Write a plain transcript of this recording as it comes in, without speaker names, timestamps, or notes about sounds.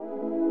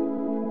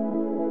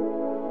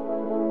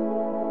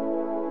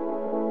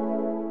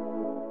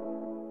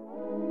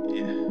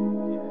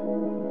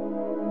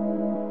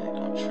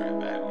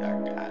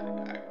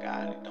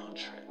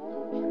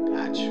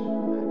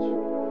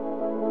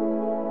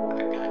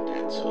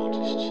too,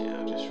 just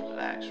chill, just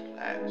relax.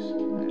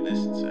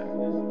 Listen to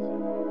me.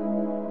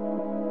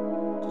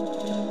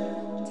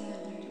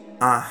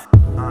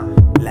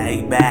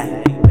 Lay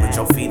back, put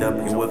your feet up,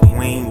 you a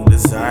queen, you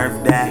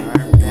deserve that.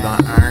 You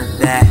done earned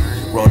that.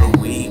 Roll the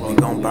weed, we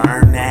gon'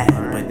 burn that.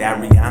 Put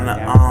that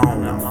Rihanna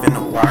on, I'm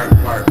finna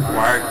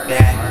work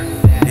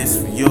that.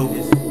 This for you,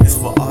 this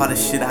for all the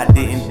shit I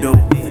didn't do.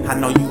 I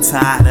know you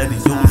tired of the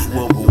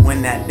usual, but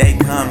when that day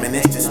come and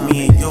it's just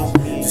me and you,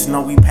 just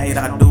know we paid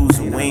our dues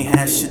and we ain't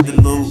had shit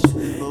to lose.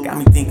 Got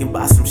me thinking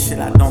about some shit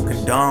I don't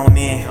condone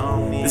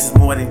in. This is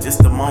more than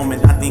just a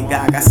moment, I think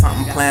God got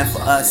something planned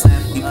for us.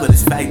 He put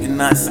his faith in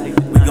us, we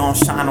gon'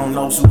 shine on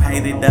those who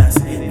hated us.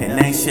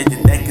 And ain't shit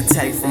that they could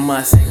take from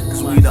us,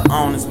 cause we the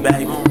owners,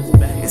 baby.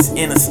 It's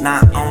in us,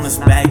 not on us,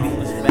 baby.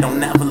 Don't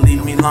never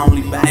leave me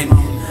lonely, baby.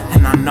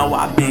 And I know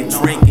I've been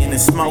drinking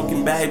and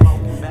smoking, baby,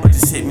 but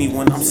just hit me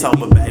when I'm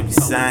sober, baby,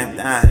 same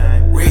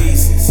thing.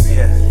 Reasons,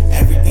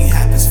 everything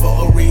happens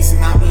for a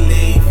reason, I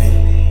believe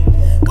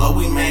it. What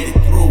we made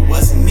it through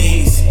wasn't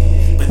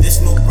easy, but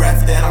this new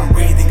breath that I'm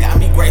breathing got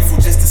me grateful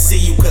just to see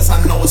you, cause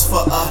I know it's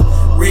for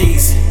a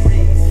reason.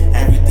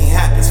 Everything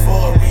happens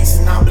for a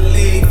reason, I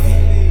believe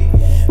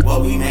it.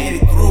 What we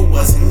made it through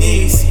wasn't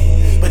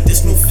easy, but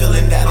this new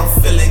feeling that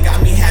I'm feeling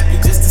got me happy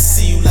just to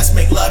see you. Let's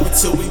make love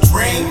until we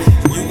dream.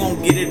 You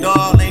gon' get it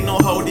all, ain't no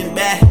holding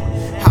back.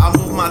 How I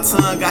move my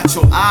tongue, got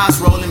your eyes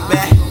rolling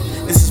back.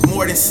 This is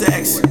more than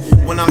sex.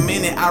 When I'm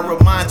in it, I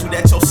remind you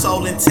that your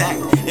soul intact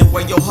and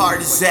where your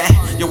heart is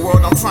at. Your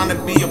world, I'm trying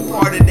to be a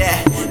part of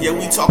that. Yeah,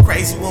 we talk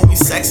crazy when we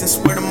sex and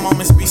swear the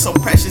moments be so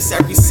precious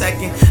every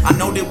second. I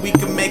know that we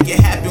can make it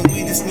happen,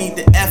 we just need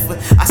the effort.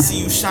 I see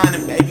you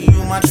shining, baby,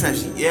 you my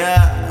treasure,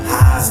 yeah.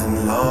 Highs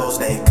and lows,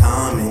 they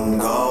come and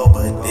go,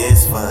 but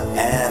this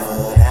forever.